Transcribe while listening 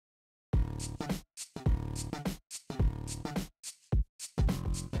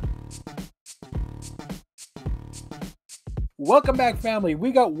Welcome back, family.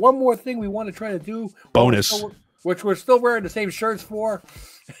 We got one more thing we want to try to do. Bonus. Which we're still wearing the same shirts for.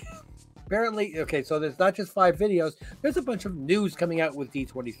 Apparently, okay, so there's not just 5 videos. There's a bunch of news coming out with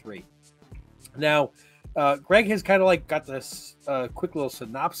D23. Now, Greg has kind of like got this quick little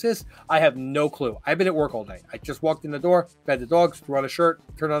synopsis. I have no clue. I've been at work all day. I just walked in the door, fed the dogs, threw on a shirt,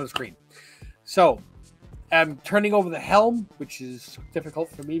 turned on the screen. So I'm turning over the helm, which is difficult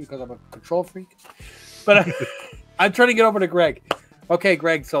for me because I'm a control freak. But I'm turning it over to Greg. Okay,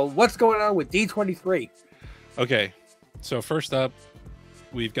 Greg, so what's going on with D23? Okay, so first up,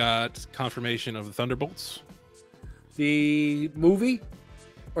 we've got confirmation of the Thunderbolts. The movie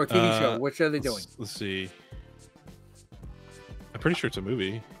or TV show? Which are they doing? Let's see. I'm pretty sure it's a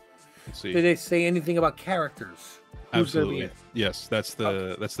movie. Let's see. Did they say anything about characters? Who's Absolutely. Gonna be Yes, that's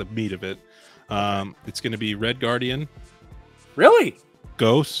the meat of it. It's going to be Red Guardian. Really?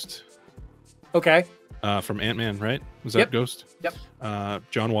 Ghost. Okay. From Ant-Man, right? Was that Ghost? Yep.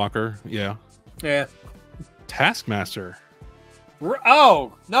 John Walker. Yeah. Yeah. Taskmaster.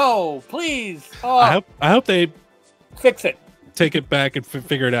 Oh no! Please. Oh, I hope they fix it. Take it back and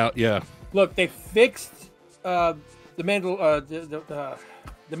figure it out. Yeah. Look, they fixed the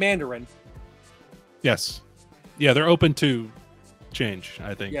Mandarin. Yes. Yeah, they're open to change,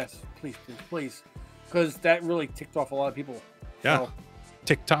 I think. Yes, please, because that really ticked off a lot of people. Yeah. So.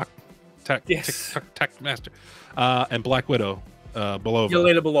 TikTok. Yes. Taskmaster. And Black Widow. Belova.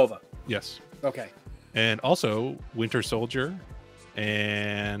 Yelena Belova. Yes. Okay. And also Winter Soldier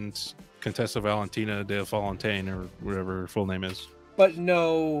and Contessa Valentina de Fontaine, or whatever her full name is. But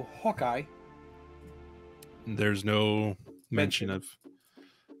no Hawkeye. There's no mention of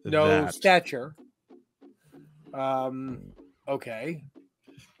that. Stature. Okay.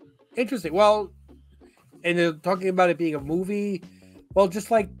 Interesting. Well, and they're talking about it being a movie. Well,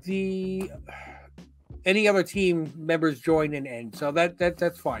 just like any other team members join and end, so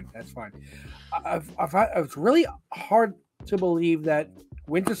that's fine. That's fine. It's really hard to believe that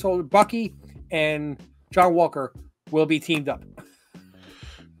Winter Soldier, Bucky, and John Walker will be teamed up.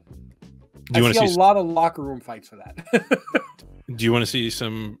 I see a lot of locker room fights for that. Do you want to see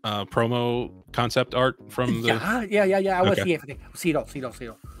some promo concept art from the? Yeah. I want to see everything. See it all.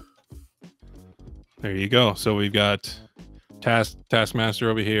 There you go. So we've got Taskmaster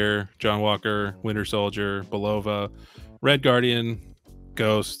over here, John Walker, Winter Soldier, Belova, Red Guardian,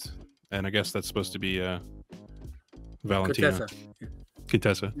 Ghost, and I guess that's supposed to be Valentina.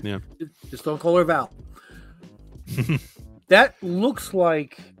 Contessa, yeah. Just don't call her Val. That looks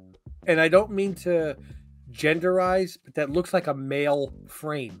like, and I don't mean to genderize, but that looks like a male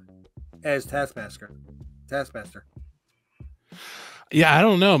frame as Taskmaster. Yeah, I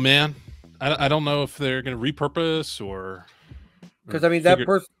don't know, man. I don't know if they're going to repurpose or because I mean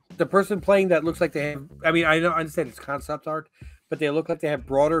the person playing that looks like they have. I mean, I understand it's concept art, but they look like they have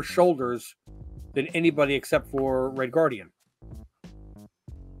broader shoulders than anybody except for Red Guardian.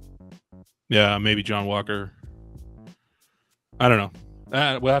 Yeah, maybe John Walker. I don't know.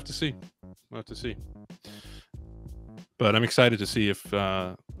 We'll have to see. But I'm excited to see if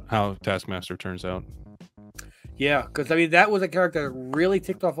how Taskmaster turns out. Yeah, because I mean that was a character that really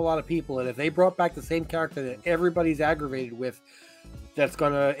ticked off a lot of people, and if they brought back the same character that everybody's aggravated with, that's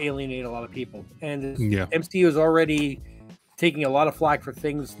going to alienate a lot of people. And MCU is already taking a lot of flack for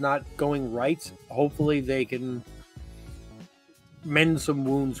things not going right. Hopefully, they can mend some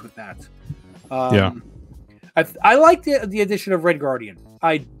wounds with that. I like the addition of Red Guardian.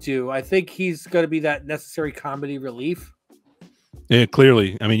 I do. I think he's going to be that necessary comedy relief. Yeah,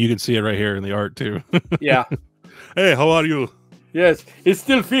 clearly. I mean, you can see it right here in the art too. Yeah. Hey, how are you? Yes, it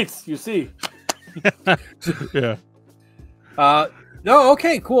still fits. You see. Yeah. No.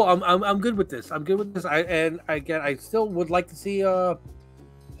 Okay. Cool. I'm good with this. I still would like to see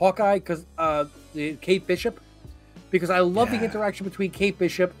Hawkeye because the Kate Bishop, because I love the interaction between Kate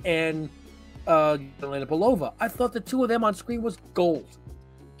Bishop and Yelena Belova. I thought the two of them on screen was gold.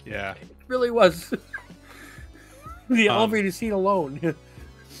 Yeah, it really was. The elevator scene alone.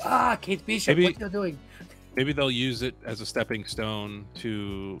 Kate Bishop, what you doing? Maybe they'll use it as a stepping stone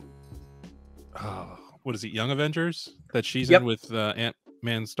to what is it, Young Avengers that she's in with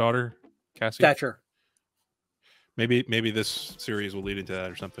Ant-Man's daughter, Cassie? Stature. Maybe this series will lead into that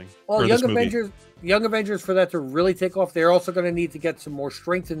or something. Well, Young Avengers, for that to really take off, they're also going to need to get some more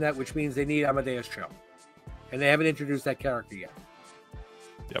strength in that, which means they need Amadeus Cho. And they haven't introduced that character yet.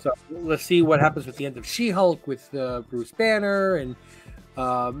 Yep. So let's see what happens with the end of She-Hulk with Bruce Banner, and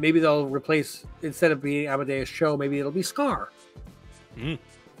maybe they'll replace, instead of being Amadeus Cho, maybe it'll be Scar.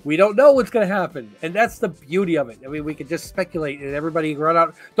 We don't know what's going to happen, and that's the beauty of it. I mean, we can just speculate, and everybody can run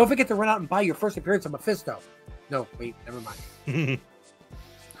out. Don't forget to run out and buy your first appearance of Mephisto. No, wait, never mind.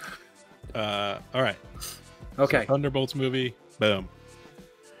 All right. Okay. So Thunderbolts movie. Boom.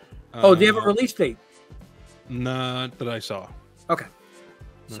 Oh, do you have a release date? Not that I saw. Okay.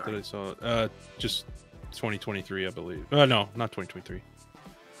 Not that I saw. Just 2023, I believe. No, not 2023.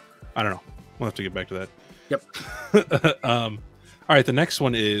 I don't know. We'll have to get back to that. Yep. All right. The next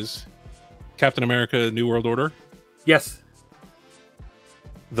one is Captain America: New World Order. Yes.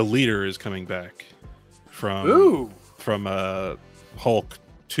 The leader is coming back from Hulk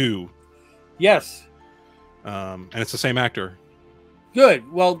 2. Yes. And it's the same actor.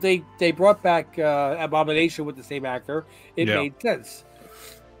 Good. Well, they brought back Abomination with the same actor. It made sense.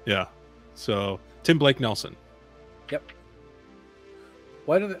 Yeah. So Tim Blake Nelson. Yep.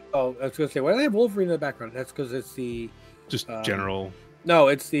 Why do they? Oh, I was going to say, why do they have Wolverine in the background? That's because it's the just general. No,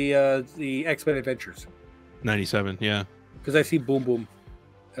 it's the X-Men Adventures. 97. Yeah. Because I see Boom Boom.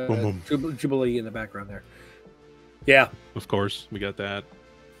 Boom Boom. Jubilee in the background there. Yeah. Of course, we got that.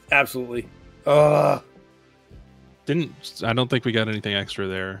 Absolutely. I don't think we got anything extra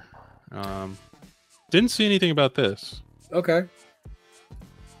there. Didn't see anything about this. Okay.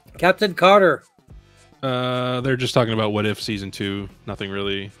 Captain Carter. They're just talking about What If Season 2. Nothing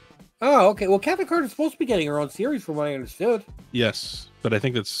really. Oh, okay. Well, Captain Carter's supposed to be getting her own series from what I understood. Yes, but I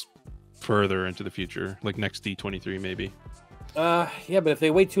think that's further into the future, like next D23 maybe. Yeah, but if they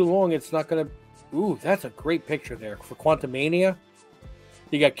wait too long, it's not going to... Ooh, that's a great picture there for Quantumania.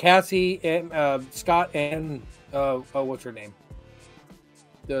 You got Cassie and Scott and... what's her name?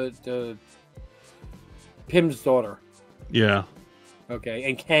 The Pym's daughter. Yeah. Okay,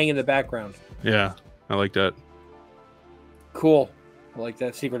 and Kang in the background. Yeah, I like that. Cool. I like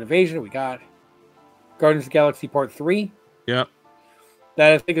that. Secret Invasion, we got Guardians of the Galaxy Part 3. Yep.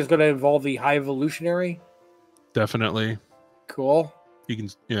 That I think is going to involve the High Evolutionary. Definitely. Cool. You can,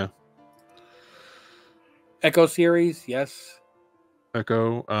 yeah. Echo series, yes.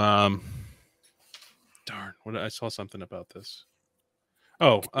 Echo. Darn, I saw something about this.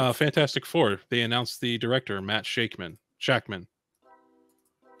 Oh, Fantastic Four. They announced the director, Matt Shakman.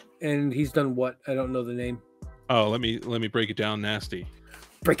 And he's done what? I don't know the name. Oh, let me break it down nasty.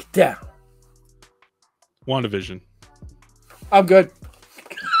 Break it down. WandaVision. I'm good.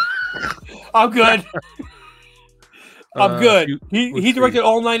 I'm good. I'm good. He directed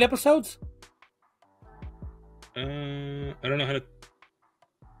all 9 episodes? I don't know how to...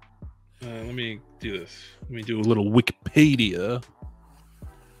 let me do this. Let me do a little Wikipedia.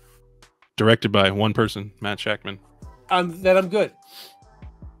 Directed by one person, Matt Shakman. Then I'm good.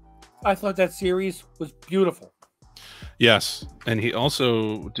 I thought that series was beautiful. Yes, and he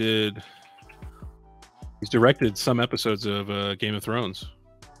also did... He's directed some episodes of Game of Thrones.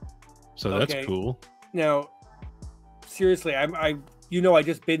 So that's cool. Now, seriously, I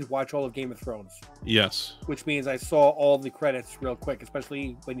just binge watch all of Game of Thrones. Yes. Which means I saw all the credits real quick,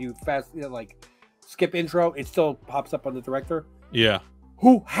 especially when you skip intro, it still pops up on the director. Yeah.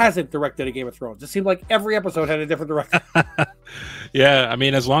 Who hasn't directed a Game of Thrones? It seemed like every episode had a different director. Yeah, I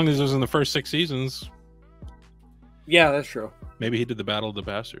mean, as long as it was in the first 6 seasons. Yeah, that's true. Maybe he did the Battle of the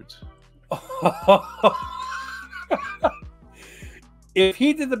Bastards. If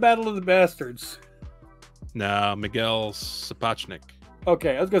he did the Battle of the Bastards... No, Miguel Sapochnik.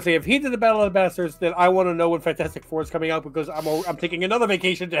 Okay, I was going to say, if he did the Battle of the Bastards, then I want to know when Fantastic Four is coming out because I'm taking another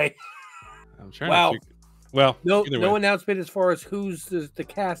vacation day. I'm trying to... Well, no announcement as far as who's the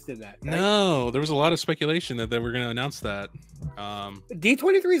cast in that. Right? No, there was a lot of speculation that they were going to announce that.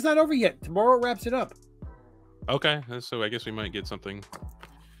 D23 is not over yet. Tomorrow wraps it up. Okay, so I guess we might get something.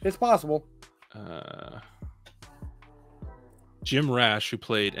 It's possible. Jim Rash, who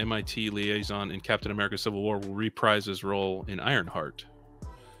played MIT liaison in Captain America: Civil War, will reprise his role in Ironheart.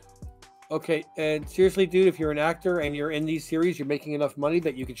 Okay, and seriously, dude, if you're an actor and you're in these series, you're making enough money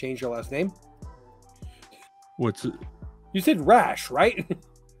that you can change your last name. What's it? You said Rash, right?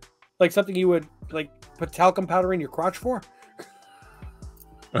 Like something you would put talcum powder in your crotch for?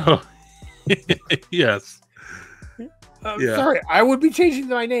 Oh, yes. Yeah. Sorry, I would be changing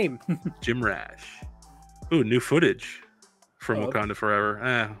my name. Jim Rash. Ooh, new footage from Wakanda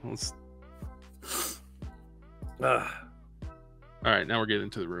Forever. Let's... All right, now we're getting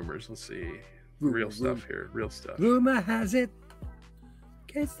into the rumors. Let's see. Real stuff here. Real stuff. Rumor has it.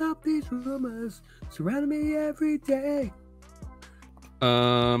 Can't stop these rumors surrounding me every day.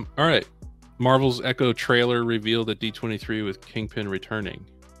 All right. Marvel's Echo trailer revealed at D23 with Kingpin returning.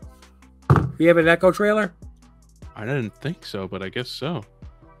 You have an Echo trailer? I didn't think so, but I guess so.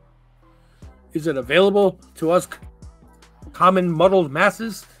 Is it available to us common muddled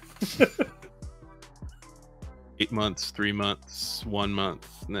masses. 8 months, 3 months, 1 month.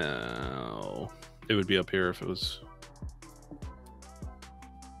 No, it would be up here if it was.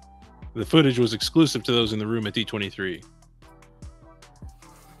 The footage was exclusive to those in the room at D23.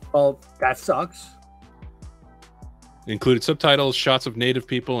 Well, that sucks. It included subtitles, shots of native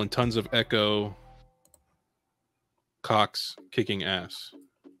people, and tons of Echo Cox kicking ass.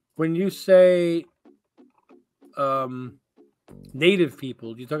 When you say native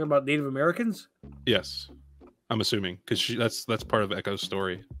people, you talking about Native Americans? Yes, I'm assuming because that's part of Echo's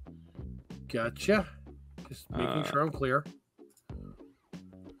story. Gotcha. Just making sure I'm clear.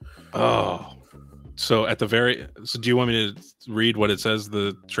 Oh, so do you want me to read what it says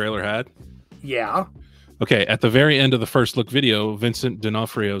the trailer had? Yeah. Okay, at the very end of the first look video, Vincent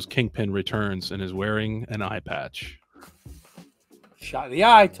D'Onofrio's Kingpin returns and is wearing an eye patch. Shot in the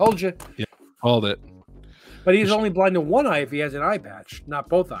eye, told you. Yeah, called it. But he's only blind to one eye if he has an eye patch, not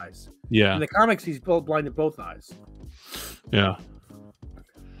both eyes. Yeah. In the comics, he's blind to both eyes. Yeah.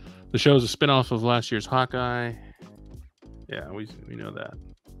 The show is a spinoff of last year's Hawkeye. Yeah, we know that.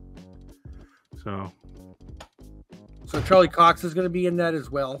 So Charlie Cox is going to be in that as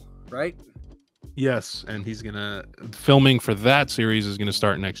well, right? Yes, and filming for that series is gonna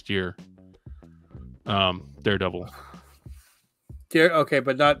start next year. Daredevil. Okay,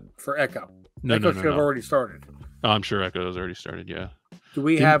 but not for Echo. No, Echo should have already started. Oh, I'm sure Echo has already started. Yeah. Do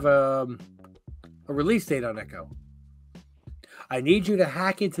we have a release date on Echo? I need you to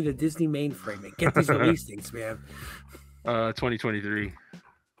hack into the Disney mainframe and get these release dates, man. 2023.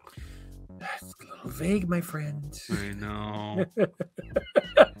 That's a little vague, my friend. I know.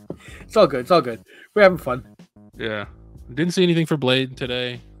 It's all good. It's all good. We're having fun. Yeah. Didn't see anything for Blade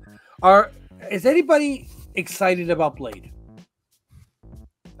today. Is anybody excited about Blade?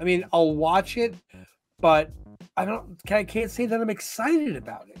 I mean, I'll watch it, but I can't say that I'm excited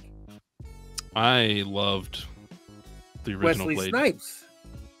about it. I loved the original Wesley Blade. Snipes.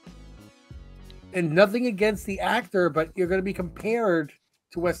 And nothing against the actor, but you're going to be compared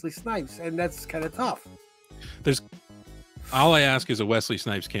to Wesley Snipes, and that's kind of tough. All I ask is a Wesley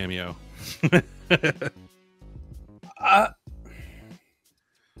Snipes cameo.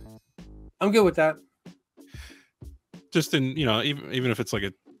 I'm good with that. Just in, even if it's like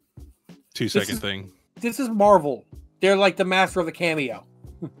a 2-second thing. This is Marvel. They're like the master of the cameo.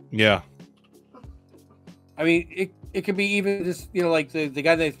 Yeah. I mean, it could be even just, like the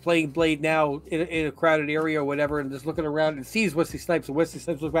guy that's playing Blade now in a crowded area or whatever, and just looking around and sees Wesley Snipes, and Wesley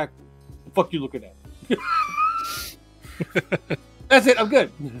Snipes looks back, the fuck you looking at? That's it. I'm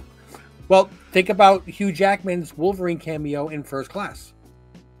good. Well, think about Hugh Jackman's Wolverine cameo in First Class.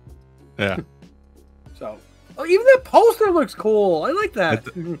 Yeah. So, even that poster looks cool. I like that.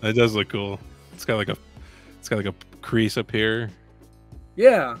 It does look cool. It's got like a crease up here.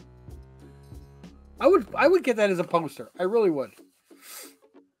 Yeah. I would get that as a poster. I really would.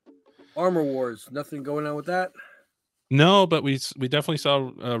 Armor Wars. Nothing going on with that. No, but we definitely saw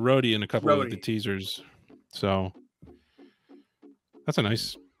Rhodey in a couple of the teasers. So that's a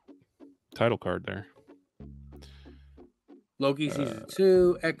nice title card there. Loki season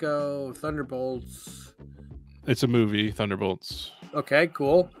 2, Echo, Thunderbolts. It's a movie, Thunderbolts. Okay,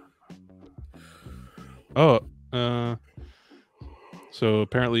 cool. Oh, so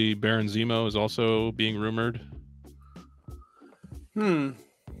apparently Baron Zemo is also being rumored.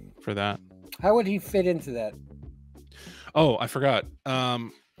 For that. How would he fit into that? Oh, I forgot.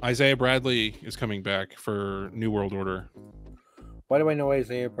 Isaiah Bradley is coming back for New World Order. Why do I know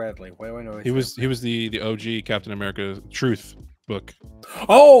Isaiah Bradley? Why do I know Isaiah He was the OG Captain America Truth book.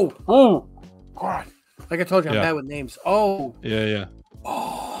 Oh, God! Like I told you, I'm bad with names. Oh, yeah.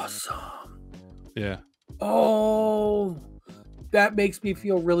 Awesome. Yeah. Oh, that makes me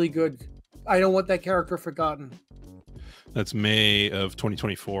feel really good. I don't want that character forgotten. That's May of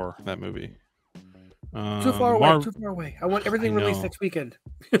 2024. That movie. Too far away. Too far away. I want everything released next weekend.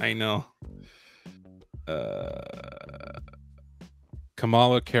 I know.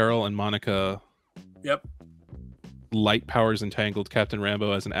 Kamala, Carol, and Monica. Yep. Light powers entangled Captain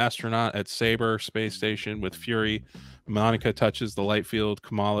Rambo as an astronaut at Saber space station with Fury. Monica touches the light field.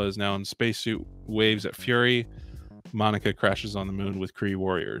 Kamala is now in spacesuit, waves at Fury. Monica crashes on the moon with Kree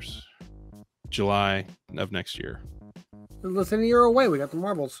warriors. July of next year. Less than a year away. We got the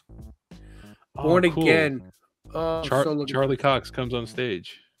Marvels. Born cool. Again. Oh, Charlie Cox comes on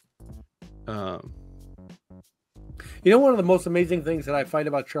stage. You know, one of the most amazing things that I find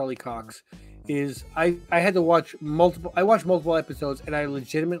about Charlie Cox is I had to watch multiple. I watched multiple episodes, and I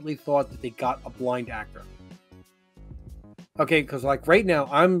legitimately thought that they got a blind actor. Okay, because like right now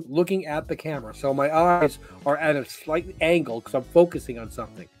I'm looking at the camera, so my eyes are at a slight angle because I'm focusing on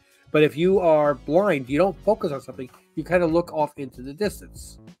something. But if you are blind, you don't focus on something. You kind of look off into the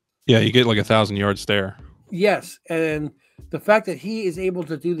distance. Yeah, you get like 1,000-yard stare. Yes, and the fact that he is able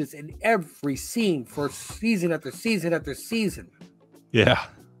to do this in every scene for season after season after season. Yeah.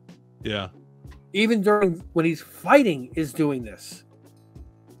 Yeah. Even during when he's fighting is doing this.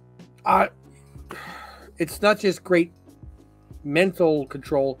 It's not just great mental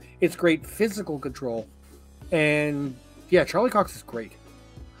control, it's great physical control. And yeah, Charlie Cox is great.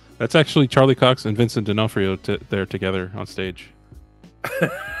 That's actually Charlie Cox and Vincent D'Onofrio there together on stage.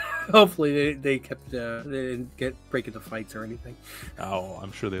 Hopefully they kept they didn't break into fights or anything. Oh,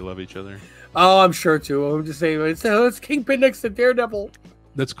 I'm sure they love each other. Oh, I'm sure too. I'm just saying it's Kingpin next to Daredevil.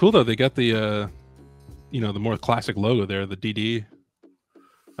 That's cool though. They got the the more classic logo there, the DD.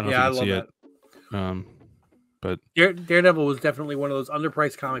 I don't know if you can see it. But Daredevil was definitely one of those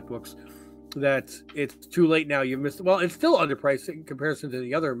underpriced comic books that it's too late now. You've missed. Well, it's still underpriced in comparison to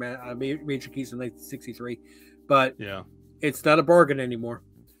the other Major Keys in 1963, but yeah, it's not a bargain anymore.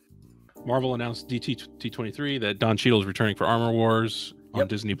 Marvel announced D23 that Don Cheadle is returning for Armor Wars on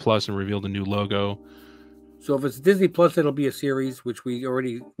DisneyPlus and revealed a new logo. So if it's DisneyPlus, it'll be a series, which we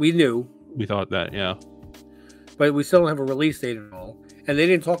knew. We thought that, yeah. But we still don't have a release date at all. And they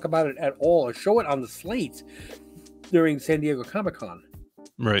didn't talk about it at all or show it on the slate during San Diego Comic-Con.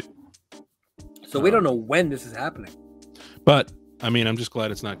 Right. So we don't know when this is happening. But, I mean, I'm just glad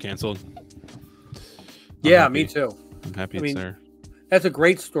it's not canceled. Yeah, me too. I'm happy it's there. That's a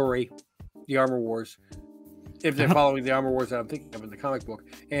great story, the Armor Wars. If they're following the Armor Wars that I'm thinking of in the comic book.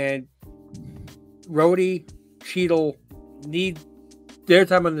 And Rhodey, Cheadle need their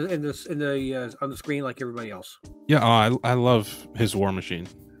time on the screen like everybody else. Yeah, I love his War Machine.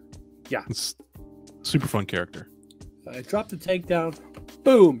 Yeah, it's a super fun character. I dropped the tank down.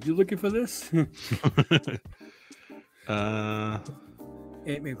 Boom! You looking for this? Ant-Man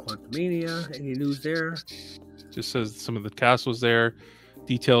Quantumania. Any news there? Just says some of the cast was there.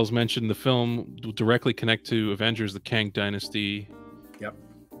 Details mentioned the film will directly connect to Avengers: The Kang Dynasty. Yep.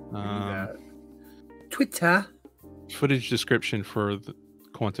 Twitter. Footage description for the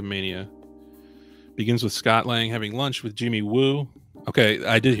Quantumania begins with Scott Lang having lunch with Jimmy Woo. Okay,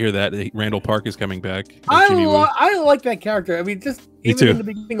 I did hear that Randall Park is coming back. I like that character. I mean, just even in the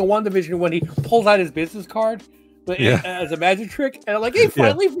beginning of WandaVision when he pulls out his business card, as a magic trick, and I'm like, he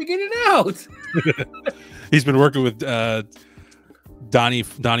finally figured it out. He's been working with Donnie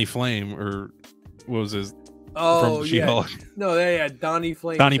Flame, or what was his? Oh, from She-Hulk. No, Donnie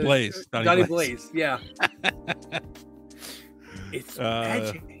Flame. Donnie Blaze. Donnie Blaze. Yeah. It's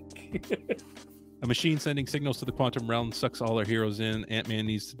magic. A machine sending signals to the quantum realm sucks all our heroes in. Ant-Man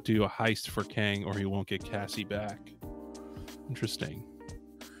needs to do a heist for Kang, or he won't get Cassie back. Interesting.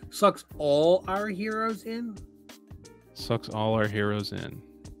 Sucks all our heroes in? Sucks all our heroes in.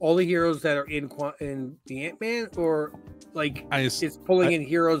 All the heroes that are in the Ant-Man, or like it's pulling in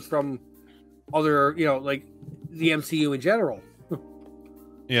heroes from other, like the MCU in general.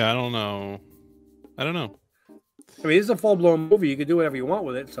 Yeah, I don't know. I mean, it's a full-blown movie. You can do whatever you want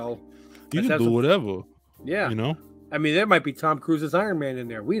with it, so you can do whatever. Yeah. I mean, there might be Tom Cruise's Iron Man in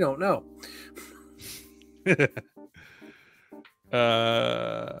there. We don't know.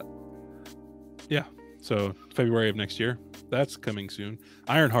 Yeah. So February of next year. That's coming soon.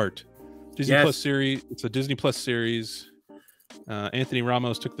 Ironheart. Disney Plus series. It's a Disney Plus series. Anthony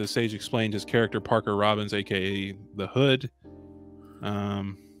Ramos took the stage, explained his character Parker Robbins, aka the Hood,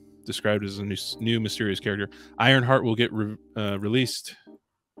 described as a new mysterious character. Ironheart will get released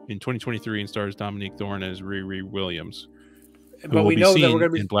in 2023 and stars Dominique Thorne as Riri Williams. But we know that we're going to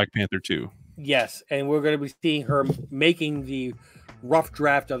be in Black Panther 2. Yes, and we're going to be seeing her making the rough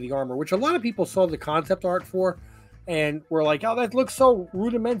draft of the armor, which a lot of people saw the concept art for, and were like, "Oh, that looks so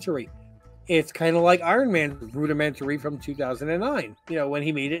rudimentary." It's kind of like Iron Man's rudimentary from 2009, when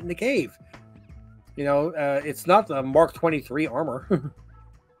he made it in the cave. It's not the Mark 23 armor.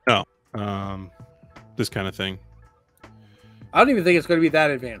 No, this kind of thing. I don't even think it's going to be that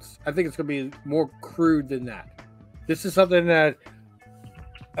advanced. I think it's going to be more crude than that. This is something that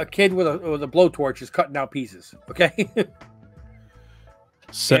a kid with a blowtorch is cutting out pieces. Okay.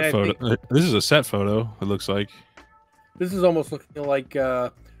 Set photo. This is a set photo. It looks like. This is almost looking like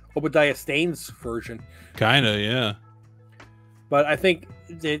Obadiah Stane's version. Kinda, yeah. But I think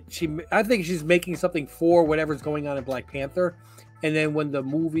that she's making something for whatever's going on in Black Panther, and then when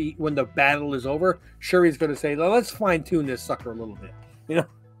the battle is over, Shuri's going to say, well, "Let's fine tune this sucker a little bit,"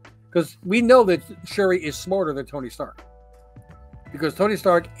 because we know that Shuri is smarter than Tony Stark, because Tony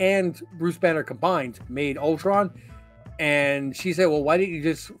Stark and Bruce Banner combined made Ultron, And she said, well, why didn't you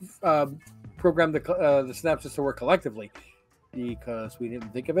just program the synapses to work collectively? Because we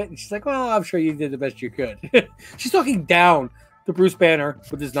didn't think of it. And she's like, well, I'm sure you did the best you could. She's talking down to Bruce Banner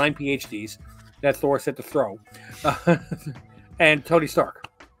with his 9 PhDs that Thor said to throw. And Tony Stark.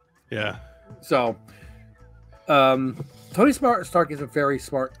 Yeah. So, Tony Stark is a very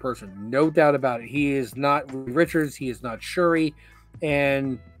smart person. No doubt about it. He is not Reed Richards. He is not Shuri.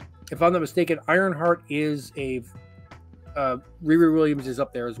 And if I'm not mistaken, Ironheart is a... Riri Williams is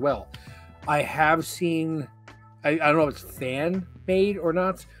up there as well. I have seen... I don't know if it's fan-made or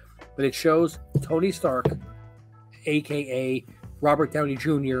not, but it shows Tony Stark, a.k.a. Robert Downey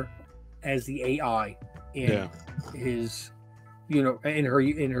Jr., as the AI in his, in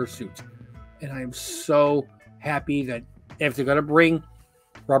her suit. And I am so happy that if they're going to bring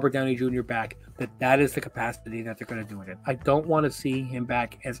Robert Downey Jr. back, that is the capacity that they're going to do it. I don't want to see him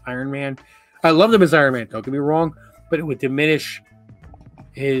back as Iron Man. I love him as Iron Man, don't get me wrong, but it would diminish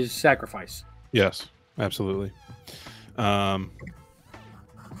his sacrifice. Yes, absolutely. I'm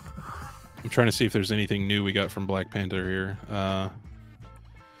trying to see if there's anything new we got from Black Panther here.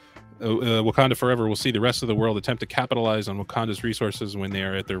 Wakanda Forever will see the rest of the world attempt to capitalize on Wakanda's resources when they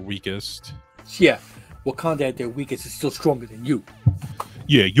are at their weakest. Yeah, Wakanda at their weakest is still stronger than you.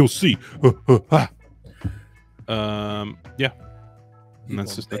 Yeah, you'll see. Yeah. And I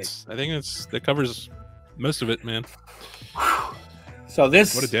think that covers most of it, man. So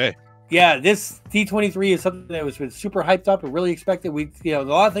what a day. Yeah, this D23 is something that was been super hyped up and really expected. A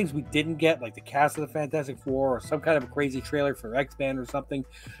lot of things we didn't get, like the cast of the Fantastic Four or some kind of a crazy trailer for X-Men or something.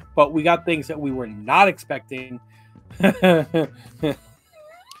 But we got things that we were not expecting. Yeah.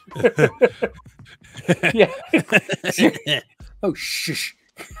 Oh, shush.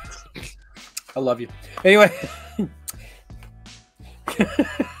 I love you. Anyway.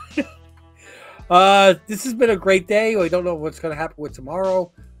 This has been a great day. I don't know what's going to happen with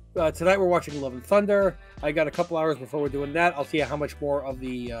tomorrow. Tonight we're watching Love and Thunder. I got a couple hours before we're doing that. I'll see how much more of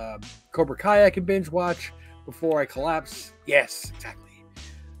the Cobra Kai I can binge watch before I collapse. Yes, exactly.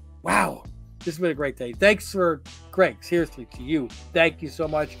 Wow. This has been a great day. Thanks for, Greg, seriously, to you. Thank you so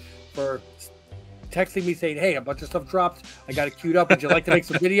much for texting me saying, hey, a bunch of stuff dropped. I got it queued up. Would you like to make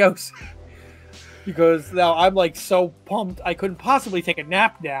some videos? Because now I'm like so pumped. I couldn't possibly take a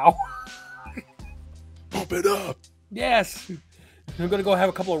nap now. Pump it up. Yes. I'm going to go have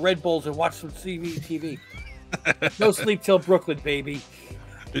a couple of Red Bulls and watch some TV. No sleep till Brooklyn, baby.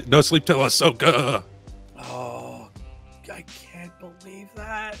 No sleep till Ahsoka. Oh, I can't believe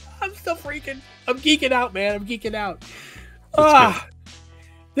that. I'm still freaking. I'm geeking out, man. I'm geeking out.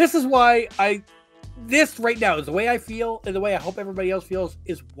 This is why this right now is the way I feel and the way I hope everybody else feels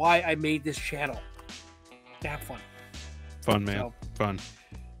is why I made this channel. To have fun. Fun, man. Fun.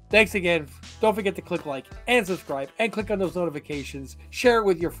 Thanks again. Don't forget to click like and subscribe and click on those notifications. Share it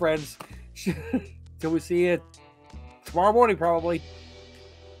with your friends. Till we see you tomorrow morning, probably.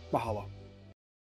 Mahalo.